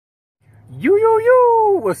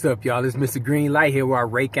U.U.U. What's up, y'all? It's Mr. Green Light here, where I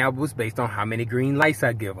rate albums based on how many green lights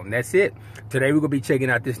I give them. That's it. Today we're gonna be checking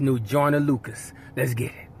out this new Joyner Lucas. Let's get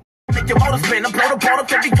it. Make your motor spin, I'm blown up,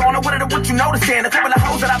 can't be going on with it, what you noticing? A couple of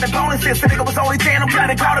hoes that I've been boning since the nigga was only 10. I'm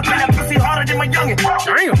bloody caught up in that pussy harder than my youngin'.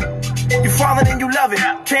 Damn. You falling and you love it.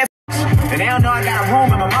 Can't. And they don't know I got a room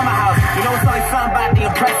in my mama house. You know it's only something about the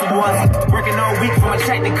impressive ones. Working all week for my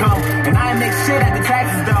check to come. And I ain't make shit at the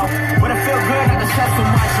taxes though. But I feel good, I can chef so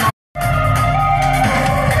much.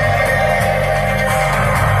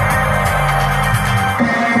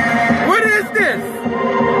 What is this?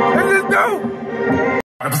 This is dope.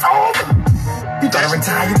 It was over. You thought I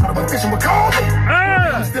retired, you thought I was fishing with Colby.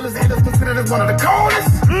 I'm still as ill as considered as one of the coldest.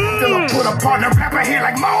 Still a put a partner rapper here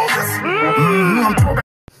like Moses. I'm throwback.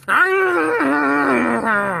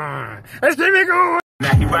 Let's keep it going.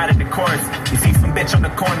 Now he riding the course. He see some bitch on the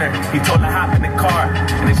corner. He told her hop in the car,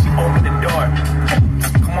 and then she opened the door.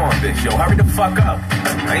 Come on, bitch, yo, hurry the fuck up.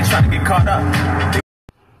 I ain't trying to get caught up.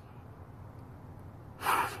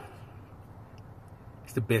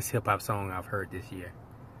 It's the best hip hop song I've heard this year.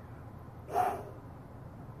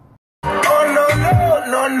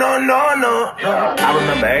 No. I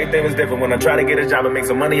remember everything was different when I tried to get a job and make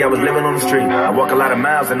some money. I was living on the street. I walk a lot of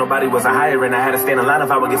miles and nobody was a hiring. I had to stand in line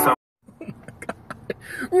if I would get some. Oh my God.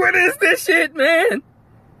 What is this shit, man?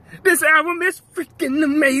 This album is freaking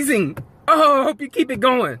amazing. Oh, I hope you keep it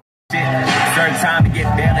going. Certain time to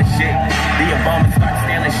get bail and shit. Be a bum and start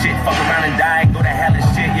stealing shit. Fuck around and die and go to hell and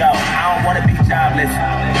shit. Yo, I don't want to be jobless.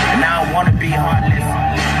 And I don't want to be heartless.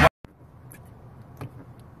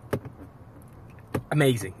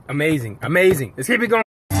 Amazing. Let's keep it going.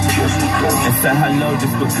 And say hello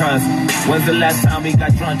just because. When's the last time we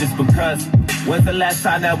got drunk just because? When's the last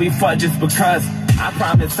time that we fought just because? I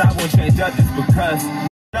promise I won't change up just because.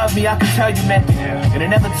 Love me, I can tell you meant it. And it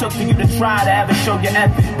never took for you to try to ever show your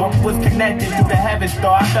ethic. But was connected through the heavens,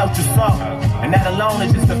 though I felt your soul. And that alone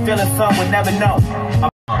is just a feeling some would never know.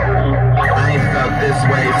 I ain't felt this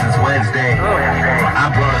way since Wednesday. I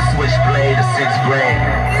brought a switchblade to 6th grade.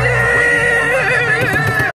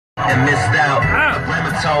 And missed out.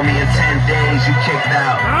 Grandma told me in 10 days you kicked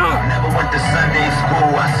out. Never went to Sunday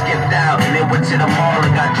school, I skipped out. And then went to the mall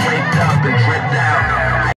and got draped up and dripped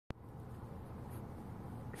out.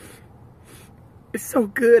 It's so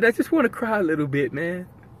good. I just want to cry a little bit, man.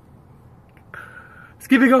 Let's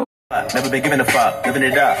keep it going. Never been giving a fuck, living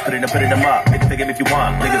it up, put it up Niggas think if you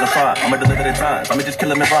want, niggas are fun. I'ma deliver the times, I'ma just kill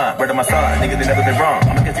them and run. Word of my son, niggas they never been wrong.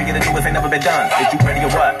 I'ma continue to do what ain't never been done. Is you ready or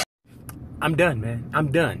what? I'm done, man.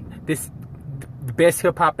 I'm done. This the best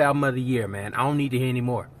hip hop album of the year, man. I don't need to hear any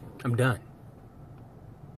more. I'm done.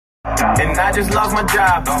 And I just lost my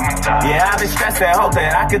job. Yeah, I've been stressed and hope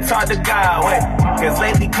that I could talk to God. Wait, cause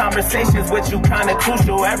lately conversations with you kinda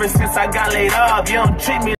crucial. Ever since I got laid off, you don't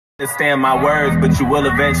treat me. Understand my words, but you will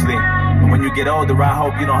eventually. And when you get older, I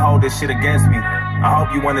hope you don't hold this shit against me. I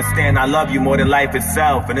hope you understand I love you more than life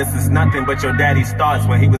itself. And this is nothing but your daddy's thoughts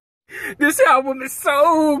when he was. This album is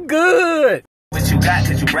so good. What you got,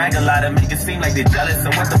 cause you brag a lot and make it seem like they're jealous.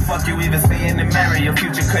 And what the fuck you even see in the mirror? Your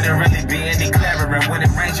future couldn't really be any clearer. And when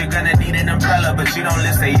it rains, you're gonna need an umbrella. But you don't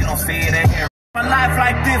listen, you don't see it and hear it. My life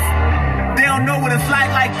like this, they don't know what it's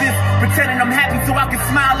like this. Pretending I'm happy so I can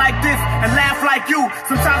smile like this and laugh like you.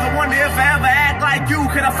 Sometimes I wonder if I ever act like you.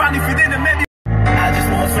 Could I finally fit in and maybe I just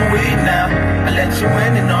want some weed now. I let you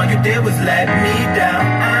in and all you did was let me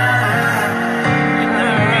down.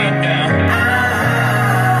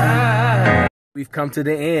 We've come to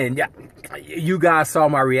the end. Yeah, you guys saw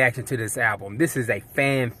my reaction to this album. This is a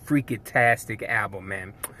fan-freaking-tastic album,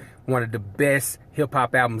 man. One of the best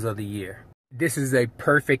hip-hop albums of the year. This is a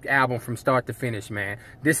perfect album from start to finish, man.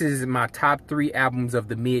 This is my top 3 albums of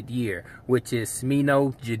the mid-year, which is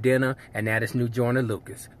Smino, Jadena, and now this new Joyner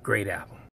Lucas. Great album.